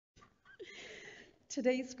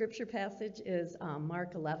Today's scripture passage is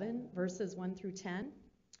Mark 11, verses 1 through 10.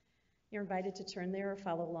 You're invited to turn there or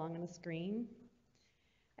follow along on the screen.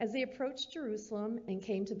 As they approached Jerusalem and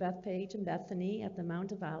came to Bethphage and Bethany at the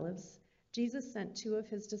Mount of Olives, Jesus sent two of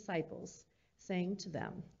his disciples, saying to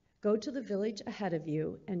them, "Go to the village ahead of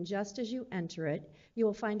you, and just as you enter it, you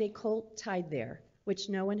will find a colt tied there, which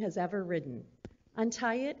no one has ever ridden.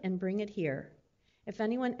 Untie it and bring it here. If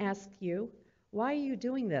anyone asks you, 'Why are you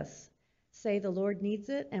doing this?' say, 'The Lord needs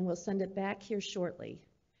it, and will send it back here shortly.'"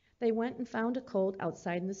 They went and found a colt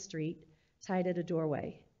outside in the street, tied at a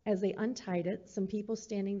doorway. As they untied it, some people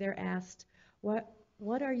standing there asked,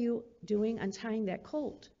 What are you doing untying that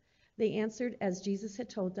colt?" They answered as Jesus had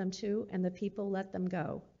told them to, and the people let them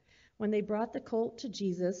go. When they brought the colt to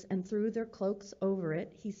Jesus and threw their cloaks over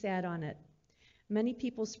it, he sat on it. Many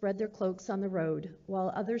people spread their cloaks on the road, while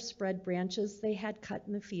others spread branches they had cut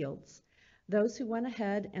in the fields. Those who went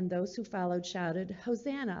ahead and those who followed shouted,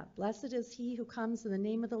 "Hosanna! Blessed is he who comes in the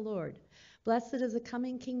name of the Lord. Blessed is the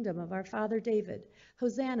coming kingdom of our father David.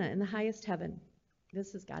 Hosanna in the highest heaven."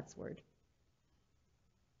 This is God's word.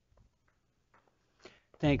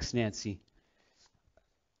 Thanks, Nancy.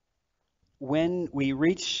 When we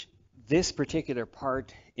reach this particular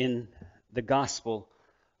part in the Gospel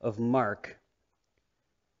of Mark,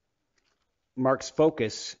 Mark's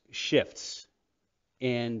focus shifts,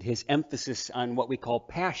 and his emphasis on what we call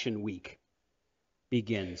Passion Week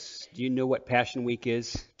begins. Do you know what Passion Week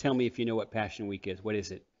is? Tell me if you know what Passion Week is. What is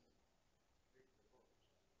it?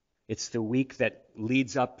 It's the week that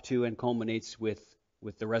leads up to and culminates with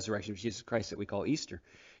the resurrection of Jesus Christ that we call Easter.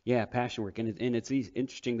 Yeah, Passion Week. And it's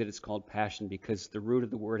interesting that it's called Passion because the root of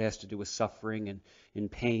the word has to do with suffering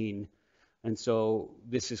and pain. And so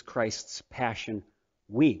this is Christ's Passion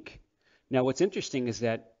Week. Now, what's interesting is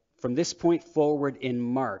that from this point forward in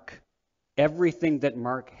Mark, everything that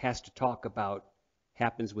Mark has to talk about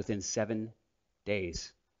happens within 7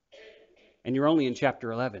 days. And you're only in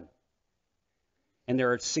chapter 11. And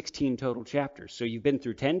there are 16 total chapters. So you've been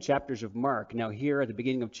through 10 chapters of Mark. Now here at the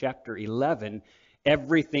beginning of chapter 11,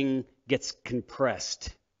 everything gets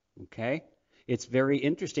compressed. Okay? It's very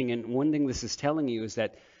interesting. And one thing this is telling you is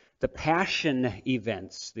that the Passion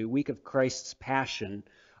events, the week of Christ's Passion,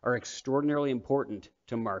 are extraordinarily important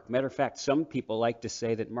to Mark. Matter of fact, some people like to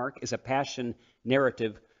say that Mark is a passion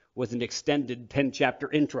narrative with an extended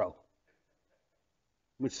 10-chapter intro.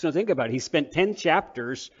 So think about it. He spent 10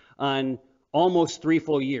 chapters on almost 3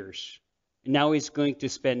 full years. And now he's going to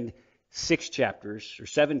spend 6 chapters or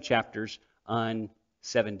 7 chapters on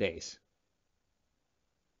 7 days.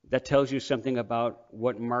 That tells you something about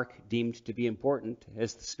what Mark deemed to be important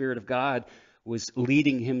as the Spirit of God was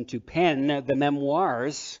leading him to pen the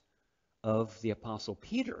memoirs of the Apostle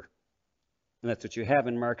Peter. And that's what you have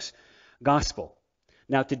in Mark's Gospel.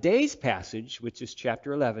 Now, today's passage, which is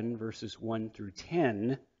chapter 11, verses 1 through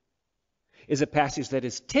 10, is a passage that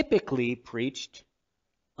is typically preached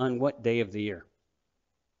on what day of the year?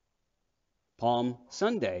 Palm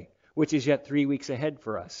Sunday, which is yet 3 weeks ahead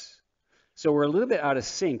for us. So we're a little bit out of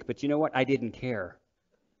sync, but you know what? I didn't care.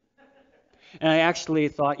 And I actually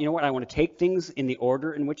thought, you know what, I want to take things in the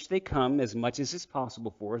order in which they come as much as is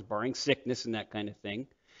possible for us, barring sickness and that kind of thing.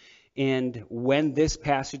 And when this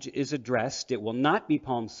passage is addressed, it will not be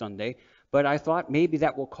Palm Sunday, but I thought maybe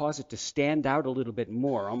that will cause it to stand out a little bit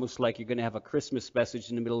more, almost like you're going to have a Christmas message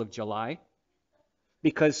in the middle of July.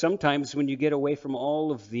 Because sometimes when you get away from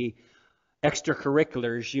all of the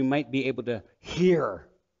extracurriculars, you might be able to hear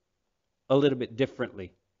a little bit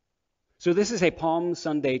differently. So this is a Palm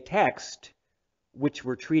Sunday text, which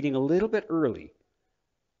we're treating a little bit early.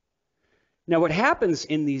 Now, what happens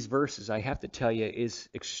in these verses, I have to tell you, is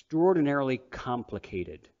extraordinarily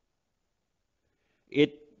complicated.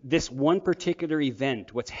 This one particular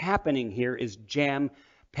event, what's happening here is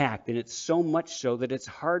jam-packed, and it's so much so that it's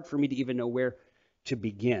hard for me to even know where to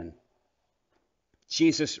begin.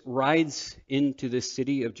 Jesus rides into the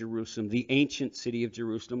city of Jerusalem, the ancient city of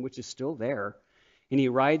Jerusalem, which is still there, and he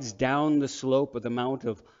rides down the slope of the Mount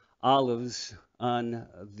of Olives on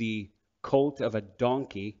the colt of a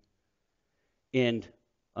donkey, and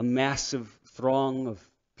a massive throng of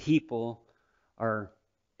people are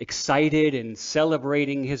excited and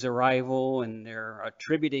celebrating his arrival, and they're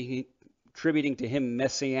attributing to him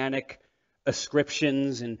messianic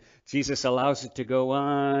ascriptions, and Jesus allows it to go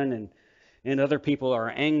on, and other people are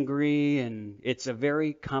angry, and it's a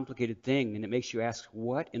very complicated thing, and it makes you ask,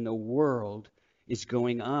 what in the world is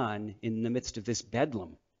going on in the midst of this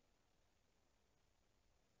bedlam?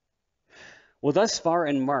 Well, thus far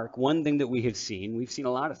in Mark, one thing that we've seen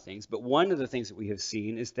a lot of things, but one of the things that we have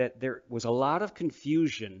seen is that there was a lot of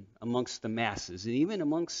confusion amongst the masses, and even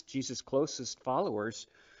amongst Jesus' closest followers,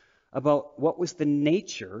 about what was the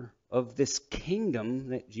nature of this kingdom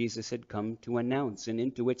that Jesus had come to announce and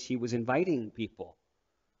into which he was inviting people.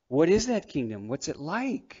 What is that kingdom? What's it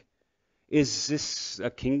like? Is this a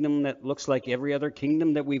kingdom that looks like every other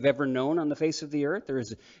kingdom that we've ever known on the face of the earth? Or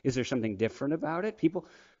is there something different about it? People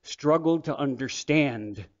struggled to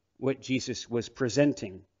understand what Jesus was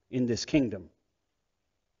presenting in this kingdom.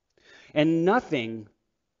 And nothing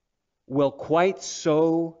will quite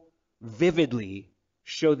so vividly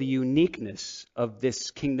show the uniqueness of this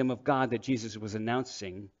kingdom of God that Jesus was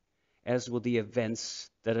announcing as will the events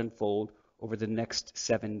that unfold over the next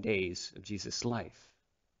 7 days of Jesus' life.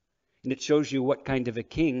 And it shows you what kind of a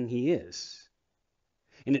king he is.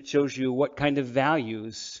 And it shows you what kind of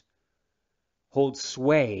values hold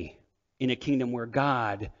sway in a kingdom where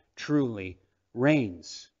God truly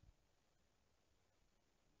reigns.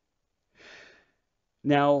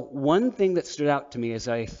 Now, one thing that stood out to me as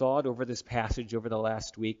I thought over this passage over the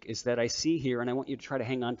last week is that I see here, and I want you to try to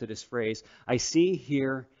hang on to this phrase, I see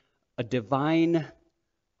here a divine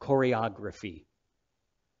choreography.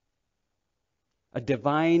 A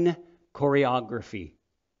divine choreography.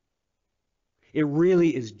 It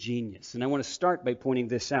really is genius. And I want to start by pointing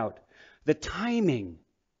this out. The timing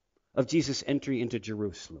of Jesus' entry into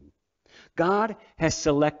Jerusalem. God has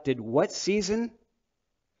selected what season?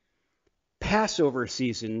 Passover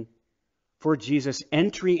season for Jesus'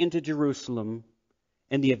 entry into Jerusalem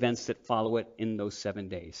and the events that follow it in those 7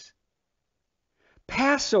 days.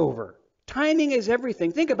 Passover. Timing is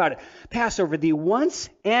everything. Think about it. Passover, the once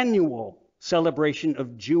annual celebration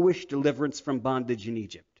of Jewish deliverance from bondage in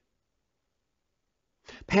Egypt.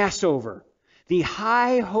 Passover, the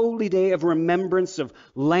high holy day of remembrance of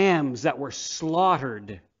lambs that were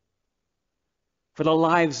slaughtered for the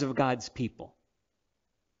lives of God's people.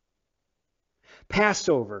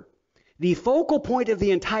 Passover, the focal point of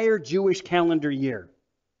the entire Jewish calendar year.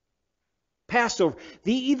 Passover,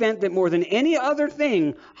 the event that more than any other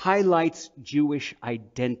thing highlights Jewish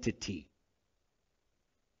identity.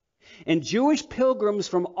 And Jewish pilgrims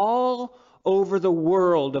from all over the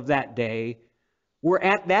world of that day were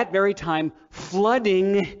at that very time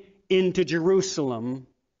flooding into Jerusalem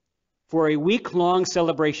for a week-long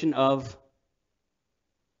celebration of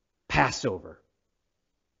Passover.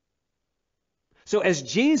 So as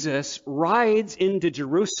Jesus rides into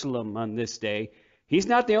Jerusalem on this day, he's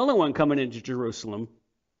not the only one coming into Jerusalem.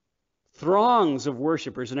 Throngs of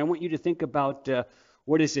worshipers, and I want you to think about,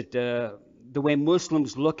 the way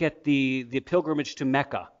Muslims look at the pilgrimage to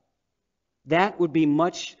Mecca. That would be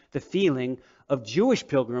much the feeling of Jewish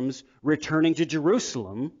pilgrims returning to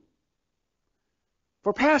Jerusalem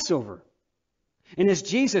for Passover. And as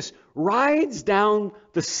Jesus rides down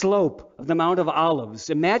the slope of the Mount of Olives,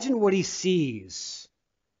 imagine what he sees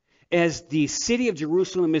as the city of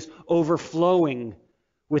Jerusalem is overflowing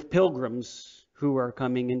with pilgrims who are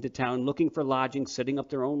coming into town looking for lodging, setting up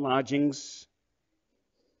their own lodgings.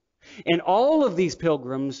 And all of these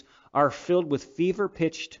pilgrims are filled with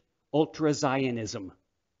fever-pitched ultra-Zionism,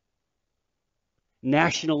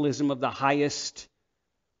 nationalism of the highest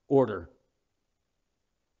order.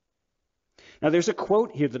 Now, there's a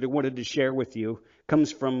quote here that I wanted to share with you. It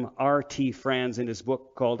comes from R.T. Franz in his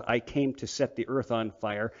book called I Came to Set the Earth on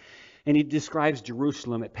Fire. And he describes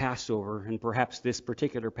Jerusalem at Passover, and perhaps this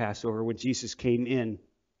particular Passover when Jesus came in.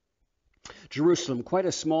 Jerusalem, quite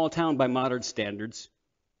a small town by modern standards,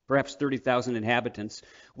 perhaps 30,000 inhabitants,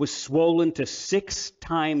 was swollen to 6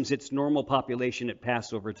 times its normal population at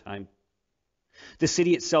Passover time. The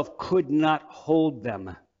city itself could not hold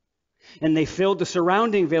them, and they filled the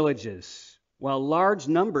surrounding villages, while large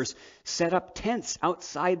numbers set up tents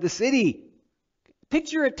outside the city.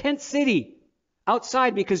 Picture a tent city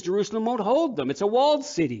outside because Jerusalem won't hold them. It's a walled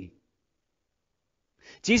city.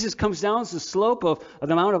 Jesus comes down the slope of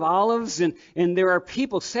the Mount of Olives, and there are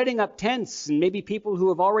people setting up tents, and maybe people who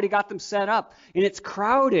have already got them set up, and it's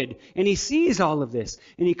crowded, and he sees all of this,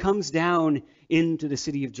 and he comes down into the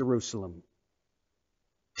city of Jerusalem.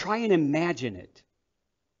 Try and imagine it.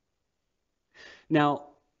 Now,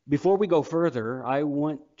 before we go further, I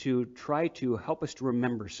want to try to help us to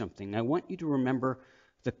remember something. I want you to remember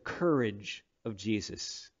the courage of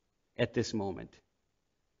Jesus at this moment.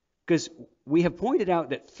 Because we have pointed out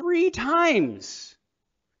that 3 times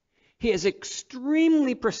he has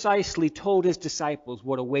extremely precisely told his disciples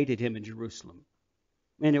what awaited him in Jerusalem.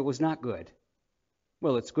 And it was not good.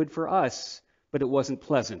 Well, it's good for us, but it wasn't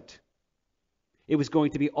pleasant. It was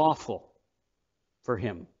going to be awful for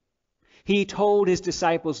him. He told his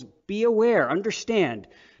disciples, be aware, understand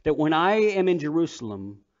that when I am in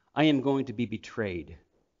Jerusalem, I am going to be betrayed.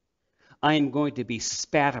 I am going to be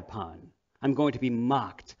spat upon. I'm going to be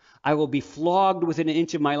mocked. I will be flogged within an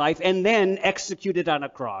inch of my life and then executed on a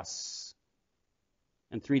cross.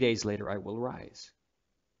 And 3 days later, I will rise.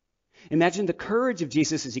 Imagine the courage of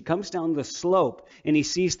Jesus as he comes down the slope and he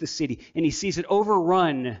sees the city and he sees it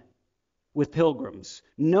overrun with pilgrims,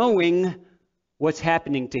 knowing what's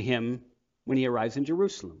happening to him when he arrives in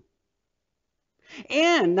Jerusalem.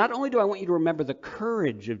 And not only do I want you to remember the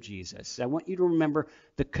courage of Jesus, I want you to remember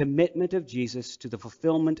the commitment of Jesus to the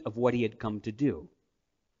fulfillment of what he had come to do.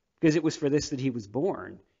 Because it was for this that he was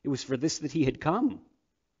born. It was for this that he had come.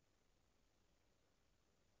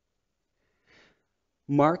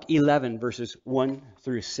 Mark 11, verses 1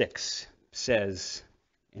 through 6 says,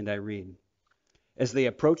 and I read, as they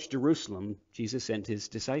approached Jerusalem, Jesus and his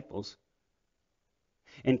disciples,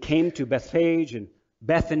 and came to Bethphage and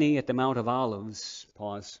Bethany at the Mount of Olives.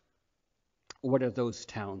 Pause. What are those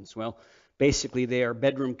towns? Well, basically they are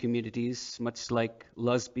bedroom communities, much like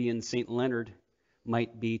Lusby and St. Leonard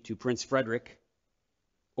might be to Prince Frederick,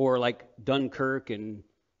 or like Dunkirk and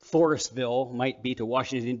Forestville might be to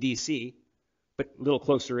Washington, D.C., but a little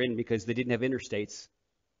closer in because they didn't have interstates.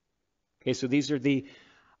 Okay, so these are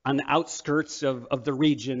on the outskirts of the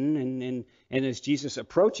region, and as Jesus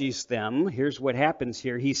approaches them, here's what happens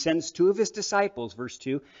here. He sends 2 of his disciples, verse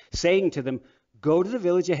 2, saying to them, go to the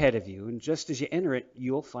village ahead of you, and just as you enter it,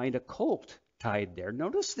 you'll find a colt tied there.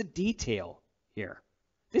 Notice the detail here.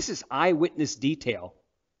 This is eyewitness detail,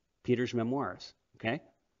 Peter's memoirs, okay?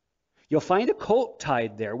 You'll find a colt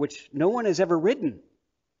tied there, which no one has ever ridden.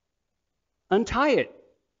 Untie it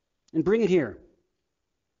and bring it here.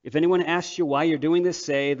 If anyone asks you why you're doing this,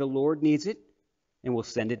 say, the Lord needs it, and we'll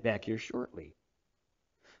send it back here shortly.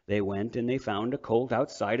 They went and they found a colt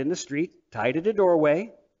outside in the street, tied at a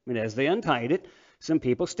doorway, and as they untied it, some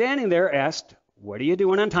people standing there asked, what are you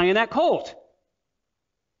doing untying that colt?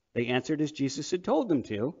 They answered as Jesus had told them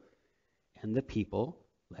to, and the people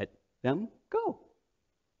let them go.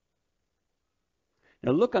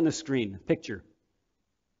 Now look on the screen, picture.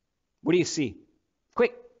 What do you see?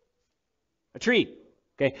 Quick, a tree.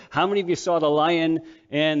 Okay, how many of you saw the lion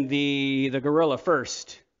and the gorilla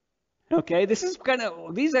first? Okay,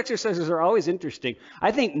 these exercises are always interesting.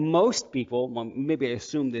 I think most people, well, maybe I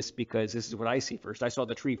assume this because this is what I see first. I saw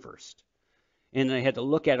the tree first. And I had to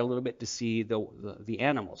look at it a little bit to see the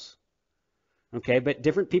animals. Okay, but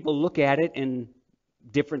different people look at it and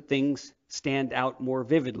different things stand out more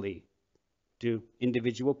vividly to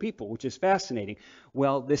individual people, which is fascinating.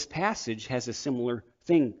 Well, this passage has a similar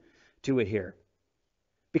thing to it here.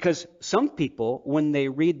 Because some people, when they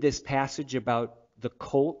read this passage about the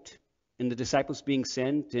colt and the disciples being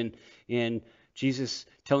sent and Jesus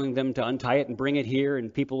telling them to untie it and bring it here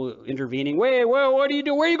and people intervening, wait, what do you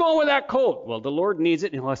do? Where are you going with that colt? Well, the Lord needs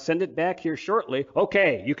it and he'll send it back here shortly.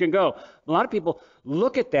 Okay, you can go. A lot of people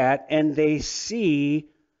look at that and they see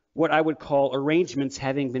what I would call arrangements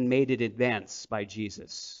having been made in advance by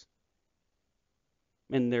Jesus.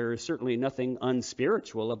 And there's certainly nothing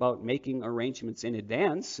unspiritual about making arrangements in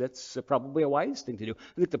advance. That's probably a wise thing to do.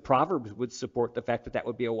 I think the Proverbs would support the fact that that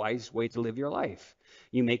would be a wise way to live your life.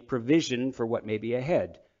 You make provision for what may be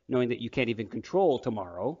ahead, knowing that you can't even control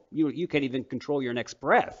tomorrow. You can't even control your next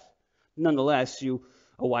breath. Nonetheless,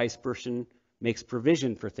 a wise person makes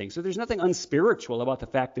provision for things. So there's nothing unspiritual about the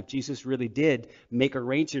fact that Jesus really did make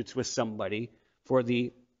arrangements with somebody for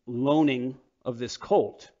the loaning of this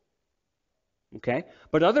colt. Okay?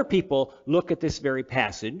 But other people look at this very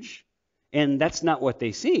passage, and that's not what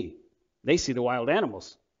they see. They see the wild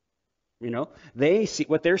animals. You know? They see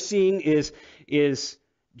what they're seeing is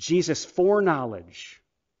Jesus' foreknowledge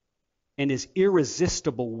and his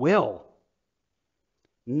irresistible will.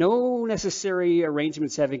 No necessary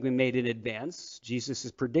arrangements having been made in advance. Jesus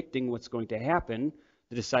is predicting what's going to happen.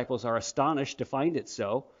 The disciples are astonished to find it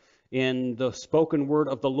so. And the spoken word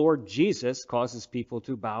of the Lord Jesus causes people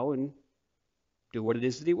to bow and do what it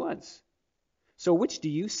is that he wants. So which do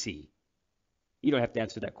you see? You don't have to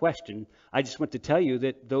answer that question. I just want to tell you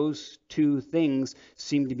that those two things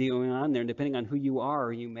seem to be going on there. And depending on who you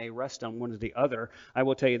are, you may rest on one or the other. I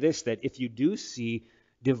will tell you this, that if you do see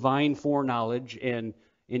divine foreknowledge and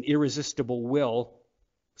an irresistible will,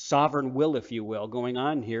 sovereign will, if you will, going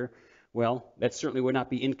on here, well, that certainly would not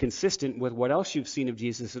be inconsistent with what else you've seen of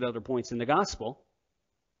Jesus at other points in the gospel.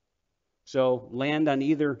 So land on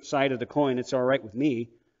either side of the coin, it's all right with me.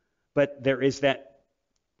 But there is that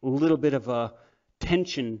little bit of a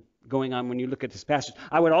tension going on when you look at this passage.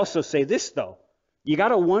 I would also say this, though. You got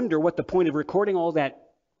to wonder what the point of recording all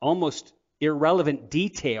that almost irrelevant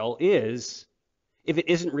detail is if it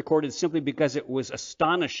isn't recorded simply because it was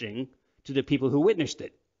astonishing to the people who witnessed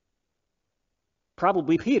it.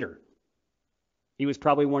 Probably Peter. He was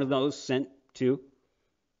probably one of those sent to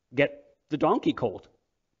get the donkey colt.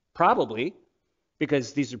 Probably,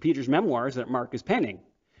 because these are Peter's memoirs that Mark is penning.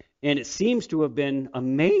 And it seems to have been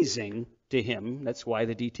amazing to him. That's why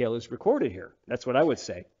the detail is recorded here. That's what I would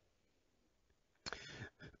say.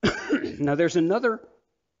 Now, there's another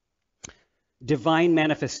divine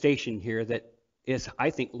manifestation here that is, I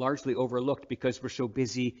think, largely overlooked because we're so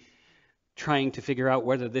busy trying to figure out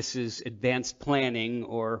whether this is advanced planning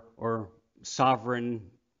or sovereign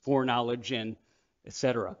foreknowledge and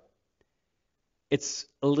etc. It's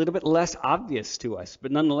a little bit less obvious to us,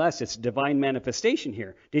 but nonetheless, it's divine manifestation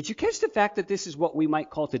here. Did you catch the fact that this is what we might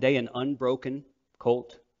call today an unbroken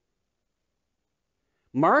colt?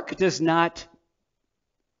 Mark does not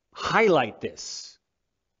highlight this.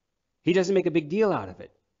 He doesn't make a big deal out of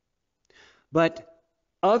it. But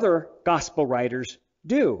other gospel writers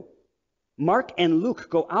do. Mark and Luke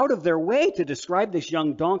go out of their way to describe this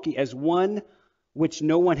young donkey as one which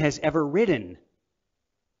no one has ever ridden.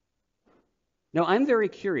 Now, I'm very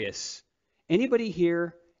curious. Anybody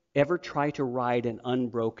here ever try to ride an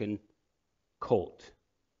unbroken colt?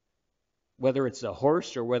 Whether it's a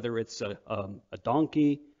horse or whether it's a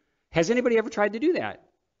donkey. Has anybody ever tried to do that?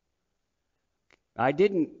 I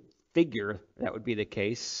didn't figure that would be the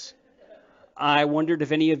case. I wondered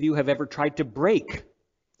if any of you have ever tried to break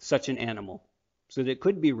such an animal so that it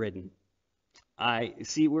could be ridden. I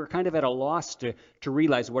see we're kind of at a loss to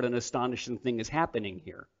realize what an astonishing thing is happening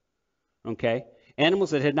here. Okay?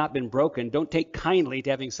 Animals that had not been broken don't take kindly to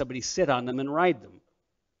having somebody sit on them and ride them.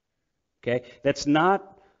 Okay? That's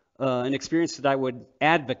not an experience that I would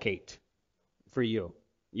advocate for you.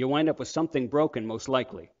 You'll wind up with something broken, most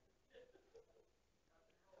likely.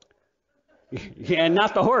 Yeah, and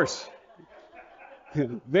not the horse.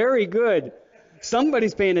 Very good.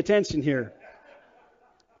 Somebody's paying attention here.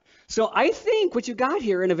 So I think what you got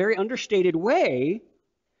here in a very understated way,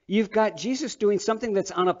 you've got Jesus doing something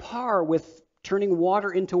that's on a par with turning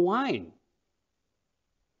water into wine.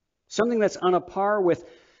 Something that's on a par with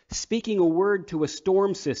speaking a word to a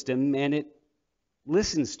storm system and it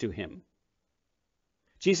listens to him.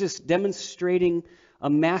 Jesus demonstrating a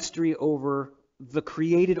mastery over the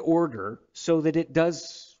created order so that it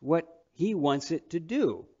does what he wants it to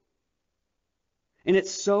do. And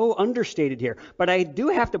it's so understated here. But I do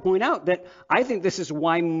have to point out that I think this is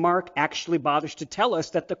why Mark actually bothers to tell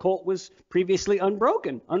us that the colt was previously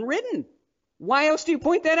unbroken, unridden. Why else do you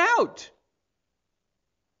point that out?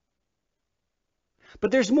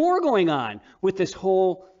 But there's more going on with this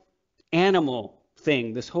whole animal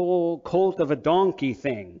thing, this whole colt of a donkey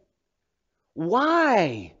thing.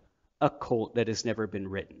 Why a colt that has never been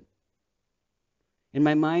ridden? And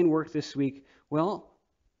my mind worked this week, well,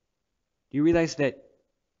 do you realize that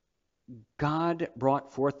God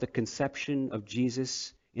brought forth the conception of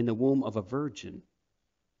Jesus in the womb of a virgin?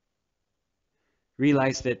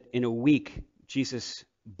 Realize that in a week, Jesus'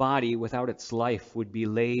 body without its life would be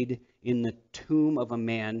laid in the tomb of a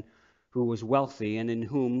man who was wealthy and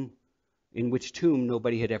in which tomb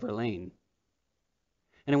nobody had ever lain.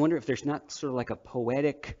 And I wonder if there's not sort of like a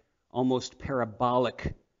poetic, almost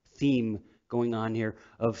parabolic theme going on here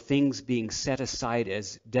of things being set aside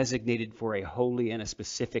as designated for a holy and a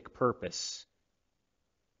specific purpose.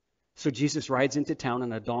 So Jesus rides into town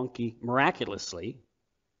on a donkey miraculously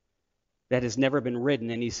that has never been ridden,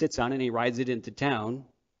 and he sits on it and he rides it into town.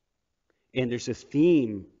 And there's a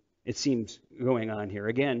theme, it seems, going on here.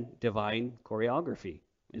 Again, divine choreography.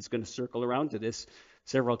 It's going to circle around to this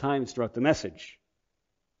several times throughout the message.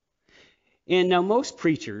 And now most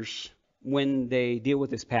preachers, when they deal with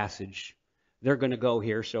this passage, they're going to go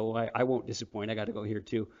here, so I won't disappoint. I got to go here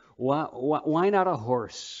too. Why not a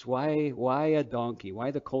horse? Why a donkey?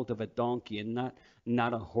 Why the colt of a donkey and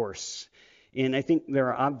not a horse? And I think there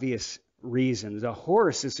are obvious reasons. A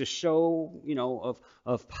horse is a show,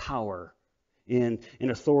 of power and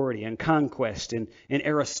authority and conquest and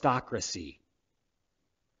aristocracy.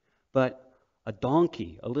 But a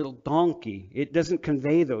donkey, a little donkey, it doesn't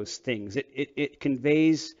convey those things. It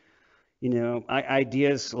conveys,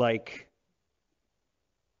 ideas like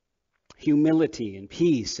humility and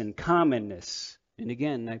peace and commonness. And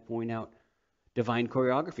again, I point out divine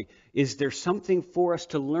choreography. Is there something for us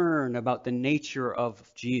to learn about the nature of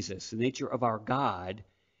Jesus, the nature of our God,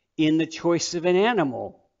 in the choice of an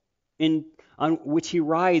animal on which he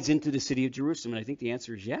rides into the city of Jerusalem? And I think the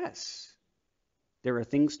answer is yes. There are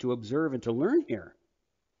things to observe and to learn here.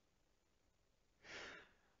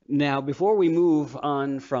 Now, before we move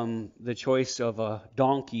on from the choice of a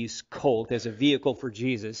donkey's colt as a vehicle for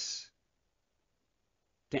Jesus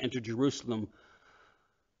to enter Jerusalem,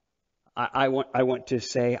 I want to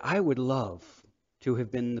say I would love to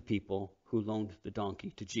have been the people who loaned the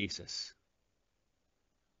donkey to Jesus.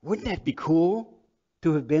 Wouldn't that be cool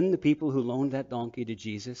to have been the people who loaned that donkey to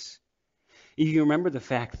Jesus? You remember the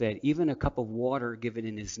fact that even a cup of water given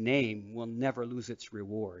in his name will never lose its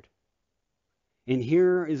reward. And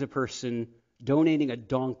here is a person donating a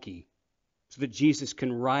donkey so that Jesus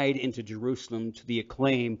can ride into Jerusalem to the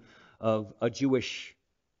acclaim of a Jewish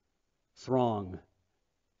throng.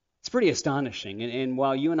 It's pretty astonishing. And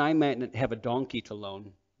while you and I might have a donkey to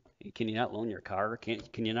loan, can you not loan your car?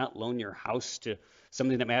 Can you not loan your house to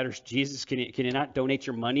something that matters to Jesus? Can you not donate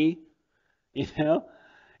your money? You know,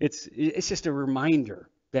 it's just a reminder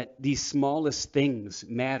that these smallest things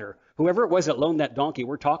matter. Whoever it was that loaned that donkey,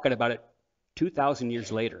 we're talking about it 2,000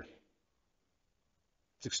 years later.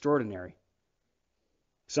 It's extraordinary.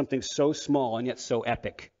 Something so small and yet so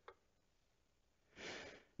epic.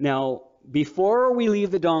 Now, before we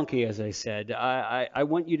leave the donkey, as I said, I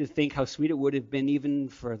want you to think how sweet it would have been even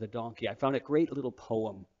for the donkey. I found a great little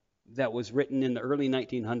poem that was written in the early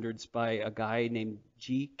 1900s by a guy named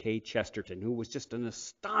G.K. Chesterton, who was just an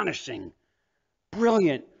astonishing,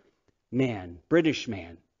 brilliant man, British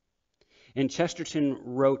man. And Chesterton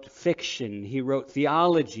wrote fiction, he wrote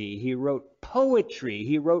theology, he wrote poetry,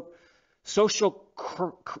 he wrote social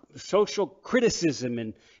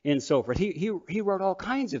criticism and so forth. He wrote all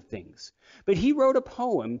kinds of things. But he wrote a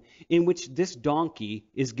poem in which this donkey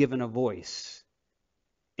is given a voice.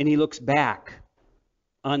 And he looks back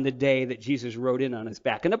on the day that Jesus rode in on his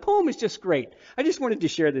back. And the poem is just great. I just wanted to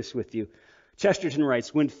share this with you. Chesterton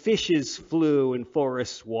writes, "When fishes flew and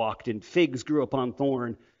forests walked and figs grew upon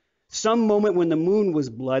thorn, some moment when the moon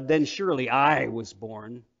was blood, then surely I was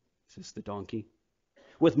born," says the donkey,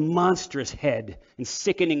 "with monstrous head and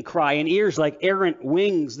sickening cry and ears like errant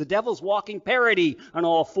wings, the devil's walking parody on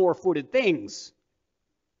all four-footed things.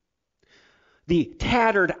 The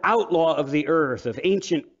tattered outlaw of the earth, of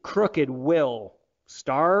ancient crooked will,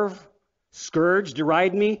 starve, scourge,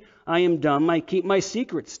 deride me, I am dumb, I keep my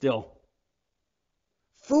secret still.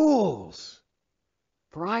 Fools!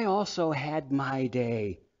 For I also had my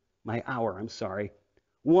day, my hour,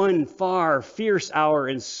 one far, fierce hour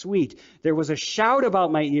and sweet. There was a shout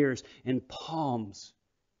about my ears and palms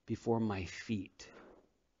before my feet."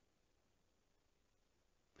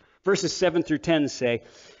 Verses 7 through 10 say,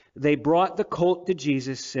 "They brought the colt to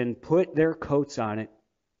Jesus and put their coats on it,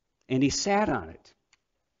 and he sat on it.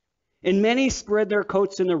 And many spread their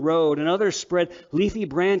coats in the road, and others spread leafy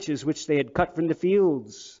branches which they had cut from the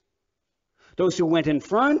fields. Those who went in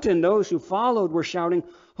front and those who followed were shouting,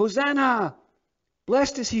 'Hosanna!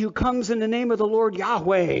 Blessed is he who comes in the name of the Lord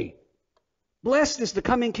Yahweh. Blessed is the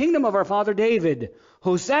coming kingdom of our father David.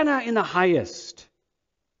 Hosanna in the highest.'"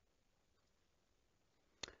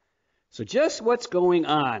 So just what's going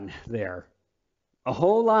on there? A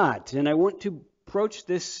whole lot. And I want to approach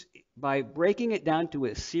this by breaking it down to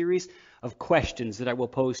a series of questions that I will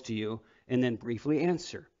pose to you and then briefly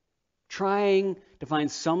answer, trying to find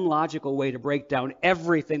some logical way to break down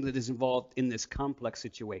everything that is involved in this complex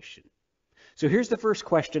situation. So here's the first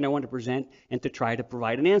question I want to present and to try to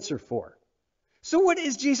provide an answer for. So what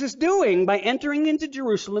is Jesus doing by entering into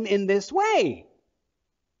Jerusalem in this way?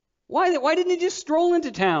 Why didn't he just stroll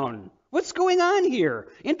into town? What's going on here?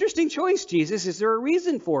 Interesting choice, Jesus. Is there a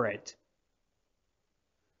reason for it?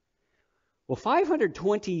 Well,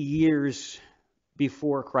 520 years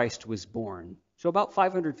before Christ was born, so about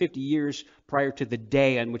 550 years prior to the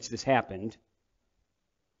day on which this happened,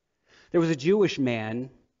 there was a Jewish man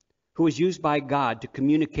who was used by God to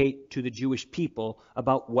communicate to the Jewish people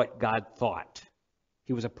about what God thought.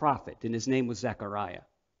 He was a prophet, and his name was Zechariah.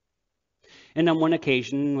 And on one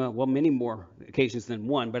occasion, well, many more occasions than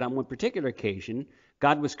one, but on one particular occasion,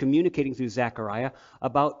 God was communicating through Zechariah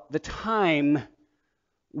about the time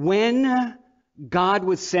when God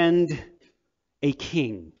would send a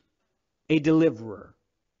king, a deliverer,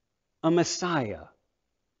 a Messiah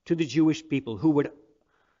to the Jewish people who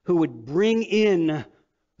would bring in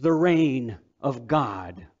the reign of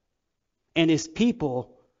God, and his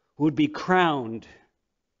people would be crowned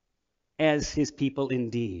as his people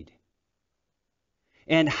indeed.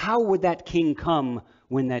 And how would that king come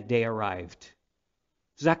when that day arrived?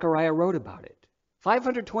 Zechariah wrote about it,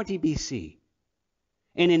 520 BC.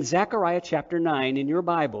 And in Zechariah chapter 9 in your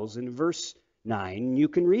Bibles, in verse 9, you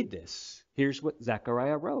can read this. Here's what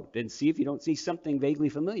Zechariah wrote, and see if you don't see something vaguely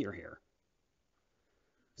familiar here.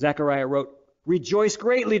 Zechariah wrote, "Rejoice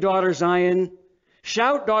greatly, daughter Zion.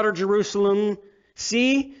 Shout, daughter Jerusalem.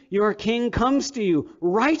 See, your king comes to you,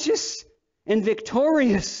 righteous and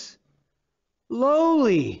victorious,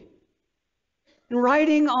 lowly, and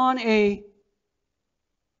riding on I'm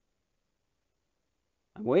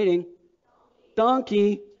waiting,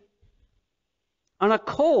 donkey, on a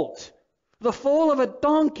colt, the foal of a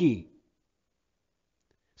donkey.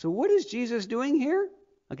 So what is Jesus doing here?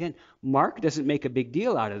 Again, Mark doesn't make a big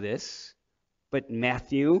deal out of this, but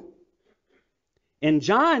Matthew and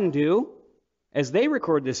John do, as they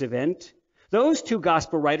record this event. Those two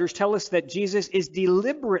gospel writers tell us that Jesus is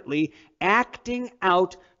deliberately acting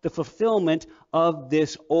out the fulfillment of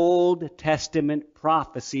this Old Testament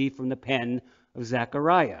prophecy from the pen of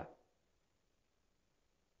Zechariah.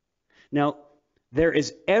 Now, there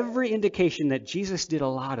is every indication that Jesus did a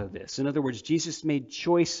lot of this. In other words, Jesus made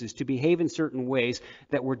choices to behave in certain ways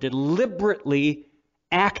that were deliberately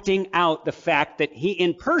acting out the fact that he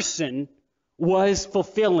in person was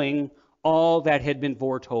fulfilling all that had been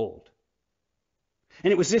foretold.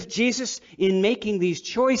 And it was as if Jesus, in making these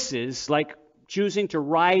choices, like choosing to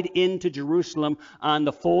ride into Jerusalem on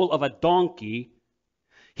the foal of a donkey,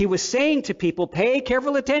 he was saying to people, pay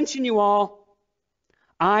careful attention, you all.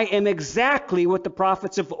 I am exactly what the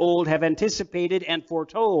prophets of old have anticipated and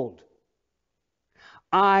foretold.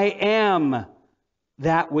 I am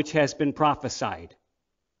that which has been prophesied.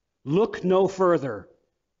 Look no further.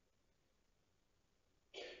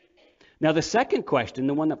 Now, the second question,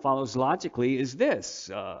 the one that follows logically, is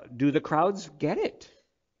this. Do the crowds get it?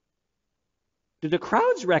 Do the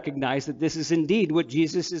crowds recognize that this is indeed what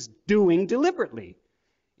Jesus is doing deliberately?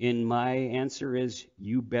 And my answer is,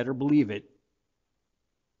 you better believe it.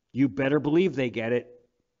 You better believe they get it.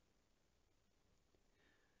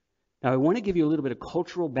 Now, I want to give you a little bit of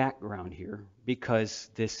cultural background here because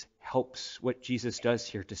this helps what Jesus does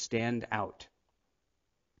here to stand out.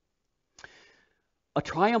 A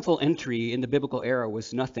triumphal entry in the biblical era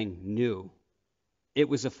was nothing new. It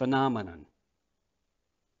was a phenomenon.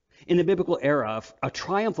 In the biblical era, a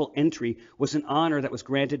triumphal entry was an honor that was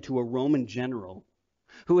granted to a Roman general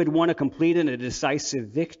who had won a complete and a decisive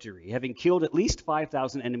victory, having killed at least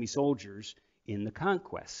 5,000 enemy soldiers in the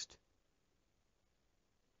conquest.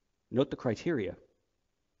 Note the criteria.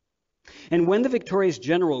 And when the victorious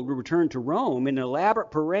general returned to Rome, an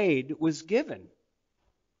elaborate parade was given.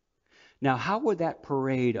 Now, how would that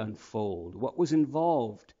parade unfold? What was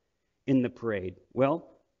involved in the parade? Well,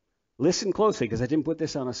 listen closely because I didn't put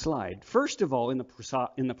this on a slide. First of all, in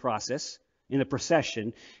the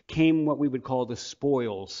procession, came what we would call the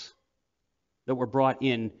spoils that were brought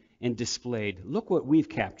in and displayed. Look what we've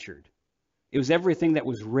captured. It was everything that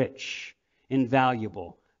was rich and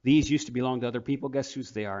valuable. These used to belong to other people. Guess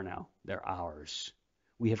whose they are now? They're ours.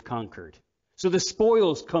 We have conquered. So the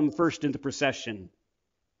spoils come first in the procession.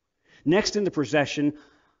 Next in the procession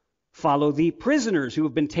follow the prisoners who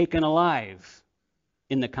have been taken alive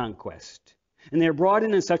in the conquest. And they're brought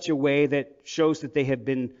in such a way that shows that they have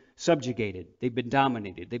been subjugated, they've been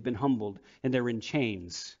dominated, they've been humbled, and they're in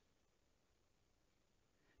chains.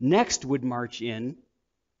 Next would march in,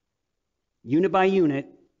 unit by unit,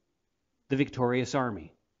 the victorious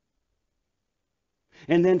army.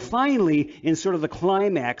 And then finally, in sort of the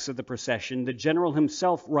climax of the procession, the general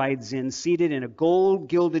himself rides in, seated in a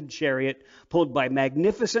gold-gilded chariot pulled by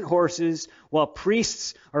magnificent horses, while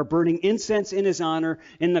priests are burning incense in his honor,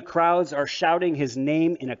 and the crowds are shouting his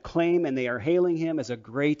name in acclaim, and they are hailing him as a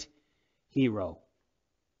great hero.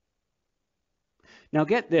 Now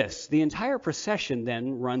get this, the entire procession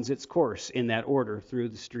then runs its course in that order through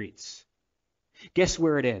the streets. Guess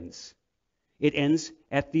where it ends? It ends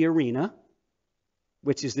at the arena,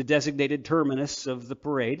 which is the designated terminus of the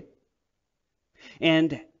parade.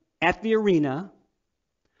 And at the arena,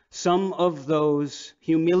 some of those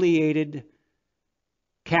humiliated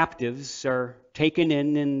captives are taken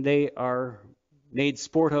in and they are made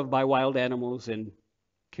sport of by wild animals and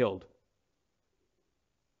killed.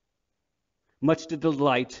 Much to the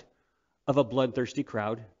delight of a bloodthirsty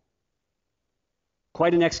crowd.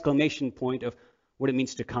 Quite an exclamation point of what it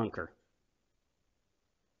means to conquer.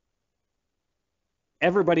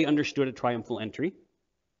 Everybody understood a triumphal entry.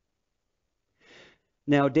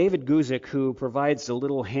 Now, David Guzik, who provides a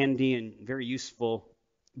little handy and very useful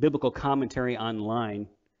biblical commentary online,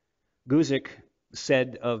 Guzik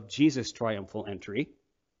said of Jesus' triumphal entry,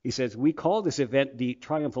 he says, we call this event the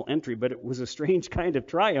triumphal entry, but it was a strange kind of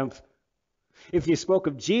triumph. If you spoke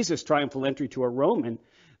of Jesus' triumphal entry to a Roman,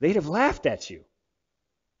 they'd have laughed at you.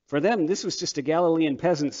 For them, this was just a Galilean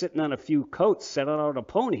peasant sitting on a few coats set out on a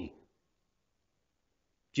pony.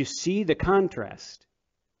 Do you see the contrast?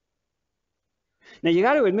 Now, you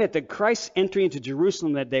got to admit that Christ's entry into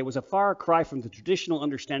Jerusalem that day was a far cry from the traditional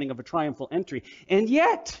understanding of a triumphal entry. And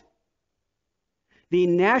yet, the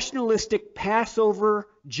nationalistic Passover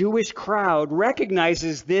Jewish crowd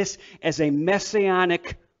recognizes this as a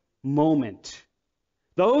messianic moment.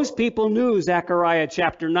 Those people knew Zechariah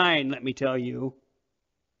chapter 9, let me tell you.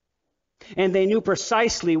 And they knew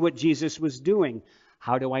precisely what Jesus was doing.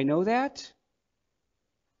 How do I know that?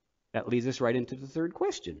 That leads us right into the third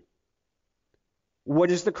question.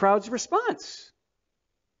 What is the crowd's response?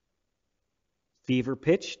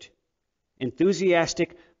 Fever-pitched,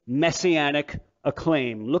 enthusiastic, messianic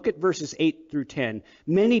acclaim. Look at verses 8 through 10.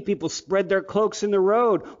 Many people spread their cloaks in the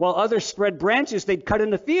road, while others spread branches they'd cut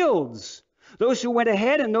in the fields. Those who went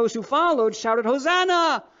ahead and those who followed shouted,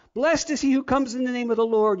 Hosanna! Blessed is he who comes in the name of the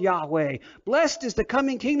Lord Yahweh. Blessed is the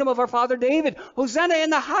coming kingdom of our father David. Hosanna in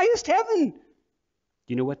the highest heaven. Do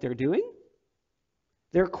you know what they're doing?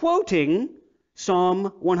 They're quoting Psalm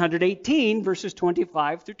 118, verses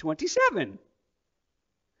 25 through 27.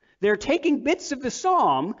 They're taking bits of the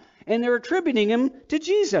psalm and they're attributing them to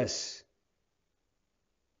Jesus.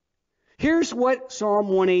 Here's what Psalm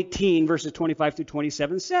 118, verses 25 through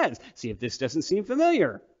 27 says. See if this doesn't seem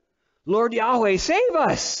familiar. Lord Yahweh, save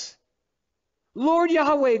us. Lord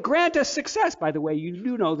Yahweh, grant us success. By the way, you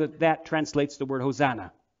do know that that translates the word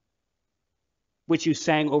Hosanna, which you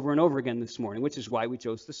sang over and over again this morning, which is why we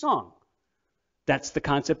chose the song. That's the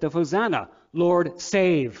concept of Hosanna. Lord,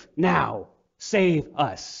 save now. Save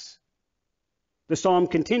us. The psalm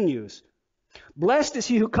continues. Blessed is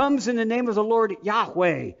he who comes in the name of the Lord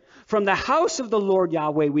Yahweh. From the house of the Lord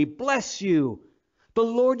Yahweh we bless you. The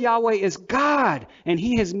Lord Yahweh is God, and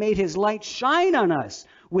he has made his light shine on us.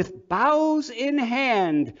 With boughs in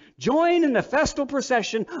hand, join in the festal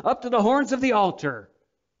procession up to the horns of the altar.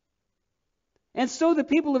 And so the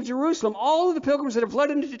people of Jerusalem, all of the pilgrims that have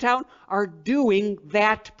flooded into town, are doing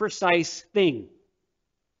that precise thing.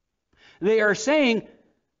 They are saying,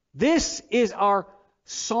 this is our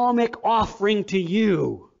psalmic offering to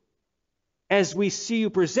you, as we see you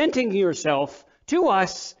presenting yourself to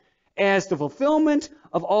us as the fulfillment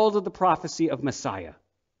of all of the prophecy of Messiah.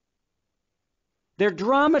 They're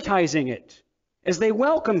dramatizing it as they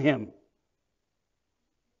welcome him.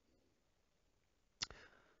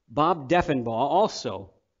 Bob Deffinbaugh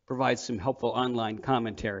also provides some helpful online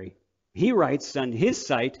commentary. He writes on his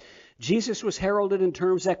site, Jesus was heralded in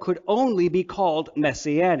terms that could only be called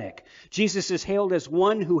messianic. Jesus is hailed as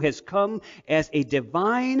one who has come as a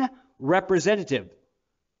divine representative.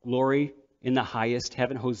 Glory in the highest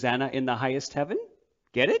heaven, Hosanna in the highest heaven.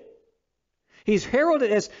 Get it? He's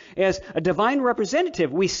heralded as a divine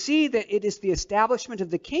representative. We see that it is the establishment of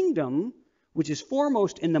the kingdom which is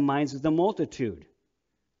foremost in the minds of the multitude.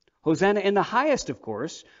 Hosanna in the highest, of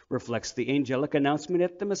course, reflects the angelic announcement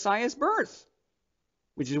at the Messiah's birth,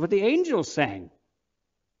 which is what the angels sang.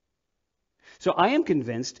 So I am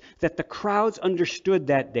convinced that the crowds understood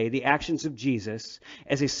that day the actions of Jesus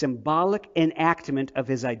as a symbolic enactment of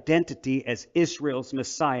his identity as Israel's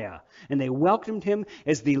Messiah. And they welcomed him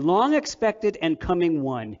as the long-expected and coming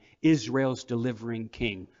one, Israel's delivering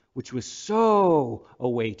king, which was so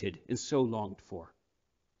awaited and so longed for.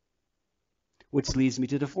 Which leads me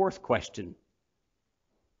to the fourth question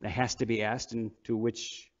that has to be asked and to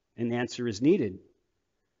which an answer is needed.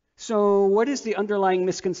 So what is the underlying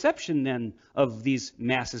misconception then of these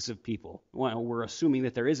masses of people? Well, we're assuming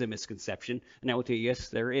that there is a misconception, and I will tell you, yes,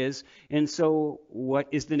 there is. And so what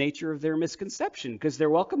is the nature of their misconception? Because they're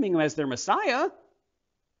welcoming him as their Messiah.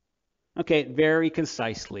 Okay, very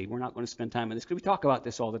concisely. We're not going to spend time on this because we talk about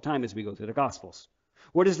this all the time as we go through the Gospels.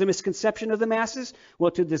 What is the misconception of the masses?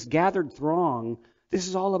 Well, to this gathered throng, this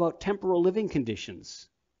is all about temporal living conditions.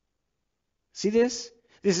 See this?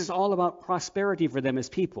 This is all about prosperity for them as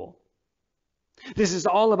people. This is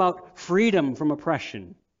all about freedom from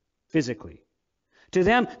oppression, physically. To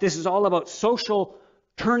them, this is all about social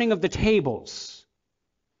turning of the tables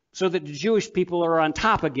so that the Jewish people are on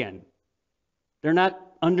top again. They're not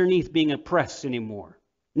underneath being oppressed anymore.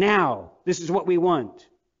 Now, this is what we want.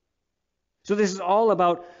 So this is all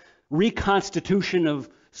about reconstitution of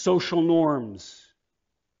social norms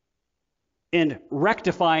and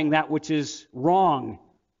rectifying that which is wrong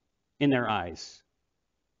in their eyes,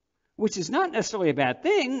 which is not necessarily a bad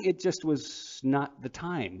thing. It just was not the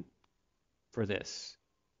time for this.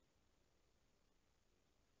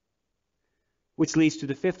 Which leads to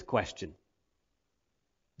the fifth question.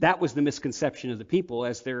 That was the misconception of the people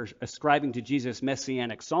as they're ascribing to Jesus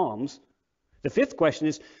messianic psalms. The fifth question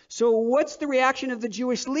is, so what's the reaction of the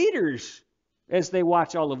Jewish leaders as they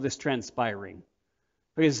watch all of this transpiring?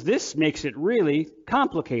 Because this makes it really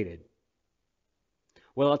complicated.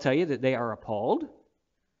 Well, I'll tell you that they are appalled.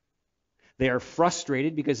 They are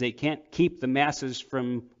frustrated because they can't keep the masses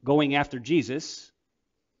from going after Jesus.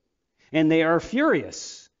 And they are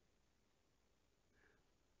furious.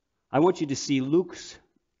 I want you to see Luke's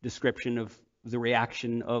description of the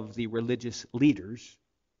reaction of the religious leaders.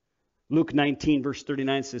 Luke 19, verse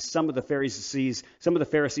 39 says, some of the Pharisees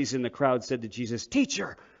in the crowd said to Jesus,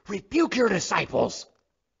 "Teacher, rebuke your disciples."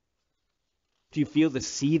 Do you feel the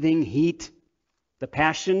seething heat, the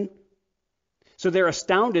passion? So they're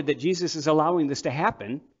astounded that Jesus is allowing this to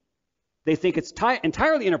happen. They think it's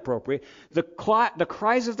entirely inappropriate. The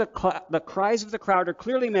cries of the crowd are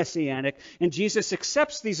clearly messianic, and Jesus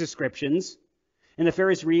accepts these ascriptions. And the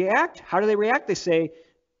Pharisees react. How do they react? They say,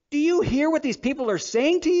 "Do you hear what these people are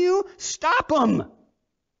saying to you? Stop them.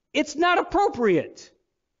 It's not appropriate."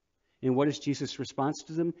 And what is Jesus' response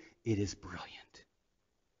to them? It is brilliant.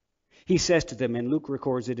 He says to them, and Luke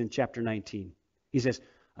records it in chapter 19. He says,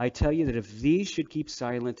 "I tell you that if these should keep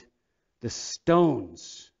silent, the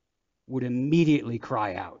stones would immediately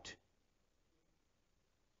cry out."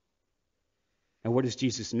 And what does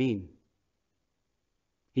Jesus mean?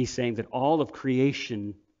 He's saying that all of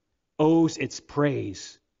creation owes its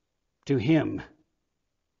praise to him,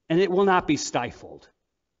 and it will not be stifled.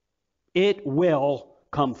 It will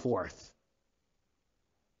come forth,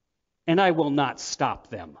 and I will not stop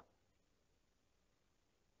them.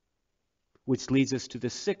 Which leads us to the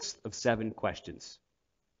 6th of 7 questions.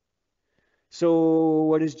 So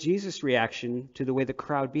what is Jesus' reaction to the way the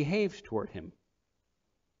crowd behaved toward him?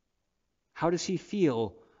 How does he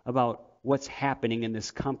feel about what's happening in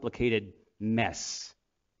this complicated mess?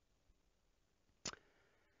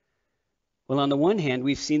 Well, on the one hand,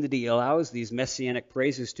 we've seen that he allows these messianic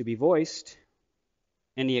praises to be voiced,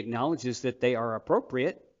 and he acknowledges that they are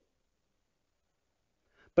appropriate.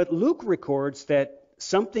 But Luke records that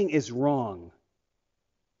something is wrong.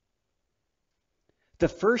 The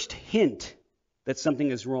first hint that something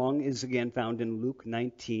is wrong is again found in Luke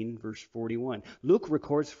 19, verse 41. Luke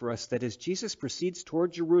records for us that as Jesus proceeds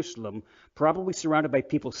toward Jerusalem, probably surrounded by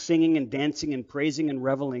people singing and dancing and praising and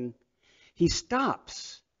reveling, he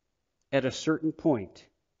stops at a certain point,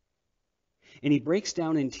 and he breaks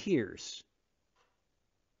down in tears.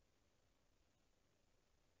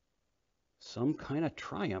 Some kind of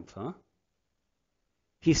triumph, huh?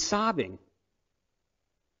 He's sobbing.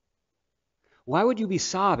 Why would you be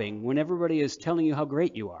sobbing when everybody is telling you how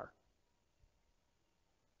great you are?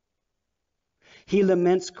 He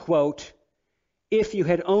laments, quote, "If you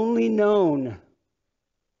had only known,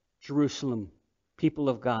 Jerusalem, people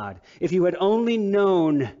of God, if you had only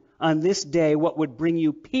known on this day what would bring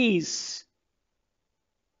you peace,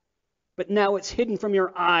 but now it's hidden from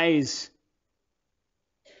your eyes."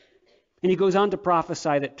 And he goes on to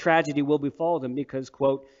prophesy that tragedy will befall them because,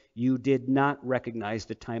 quote, "You did not recognize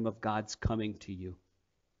the time of God's coming to you."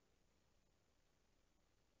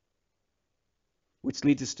 Which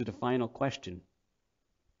leads us to the final question.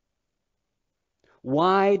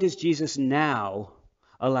 Why does Jesus now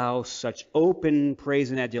allow such open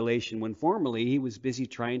praise and adulation when formerly he was busy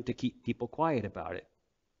trying to keep people quiet about it?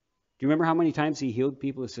 Do you remember how many times he healed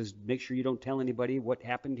people and says, "Make sure you don't tell anybody what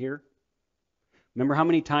happened here"? Remember how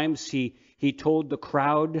many times he told the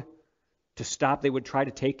crowd to stop? They would try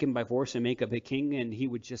to take him by force and make him a king, and he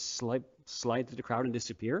would just slide through the crowd and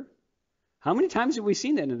disappear? How many times have we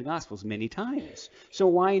seen that in the Gospels? Many times. So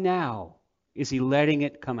why now is he letting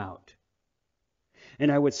it come out?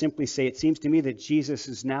 And I would simply say it seems to me that Jesus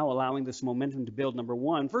is now allowing this momentum to build, number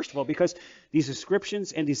one, first of all, because these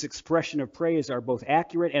ascriptions and these expression of praise are both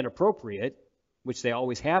accurate and appropriate, which they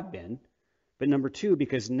always have been. But number two,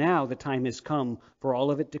 because now the time has come for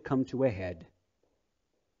all of it to come to a head.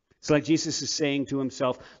 It's like Jesus is saying to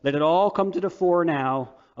himself, let it all come to the fore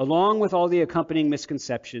now, along with all the accompanying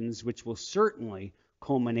misconceptions, which will certainly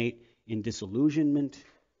culminate in disillusionment,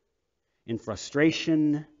 in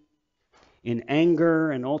frustration, in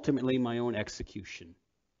anger, and ultimately my own execution.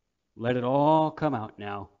 Let it all come out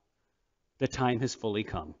now. The time has fully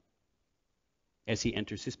come as he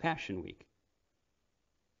enters his Passion Week.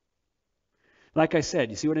 Like I said,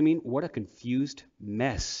 you see what I mean? What a confused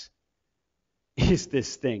mess is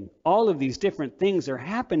this thing. All of these different things are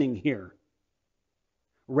happening here.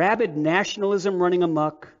 Rabid nationalism running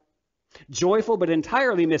amok, joyful but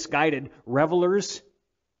entirely misguided revelers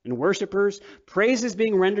and worshipers, praises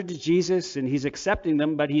being rendered to Jesus, and he's accepting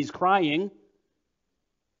them, but he's crying.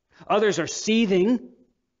 Others are seething,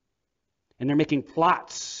 and they're making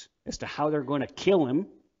plots as to how they're going to kill him.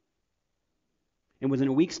 And within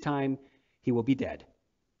a week's time, he will be dead.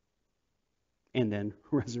 And then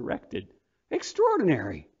resurrected.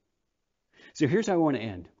 Extraordinary. So here's how I want to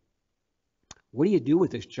end. What do you do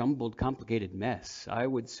with this jumbled, complicated mess? I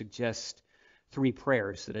would suggest 3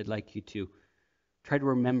 prayers that I'd like you to try to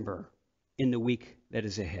remember in the week that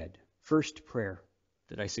is ahead. First prayer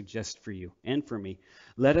that I suggest for you and for me,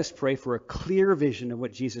 let us pray for a clear vision of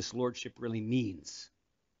what Jesus' lordship really means.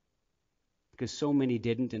 Because so many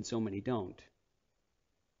didn't and so many don't.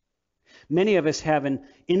 Many of us have an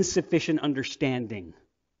insufficient understanding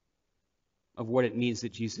of what it means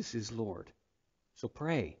that Jesus is Lord. So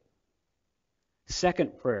pray.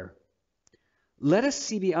 Second prayer, let us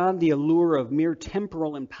see beyond the allure of mere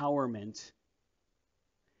temporal empowerment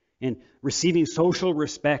and receiving social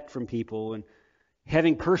respect from people and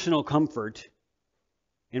having personal comfort,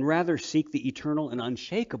 and rather seek the eternal and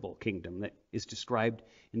unshakable kingdom that is described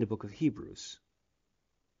in the book of Hebrews.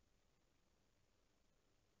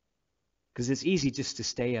 Because it's easy just to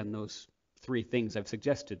stay on those 3 things I've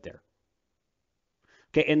suggested there.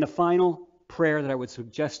 Okay, and the final prayer that I would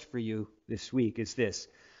suggest for you this week is this.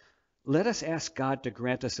 Let us ask God to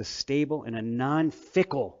grant us a stable and a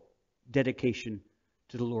non-fickle dedication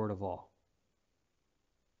to the Lord of all.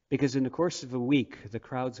 Because in the course of a week, the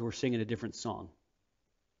crowds were singing a different song.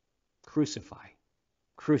 Crucify,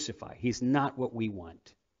 crucify. He's not what we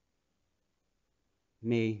want.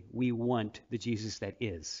 May we want the Jesus that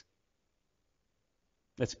is.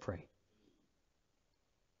 Let's pray.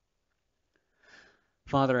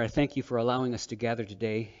 Father, I thank you for allowing us to gather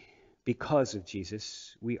today because of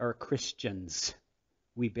Jesus. We are Christians.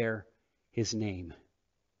 We bear his name.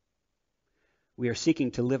 We are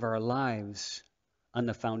seeking to live our lives on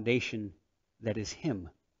the foundation that is him.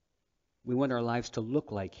 We want our lives to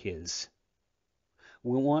look like his.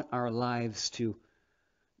 We want our lives to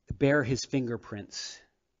bear his fingerprints.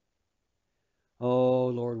 Oh,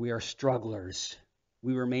 Lord, we are strugglers.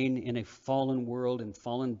 We remain in a fallen world and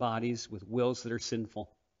fallen bodies with wills that are sinful.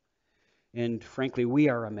 And frankly, we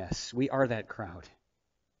are a mess. We are that crowd.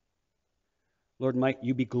 Lord, might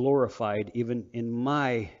you be glorified even in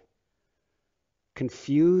my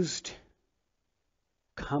confused,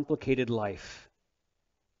 complicated life.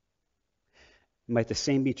 Might the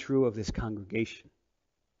same be true of this congregation.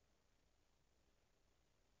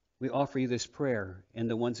 We offer you this prayer and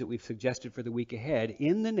the ones that we've suggested for the week ahead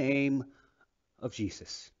in the name of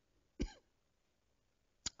Jesus.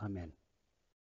 Amen.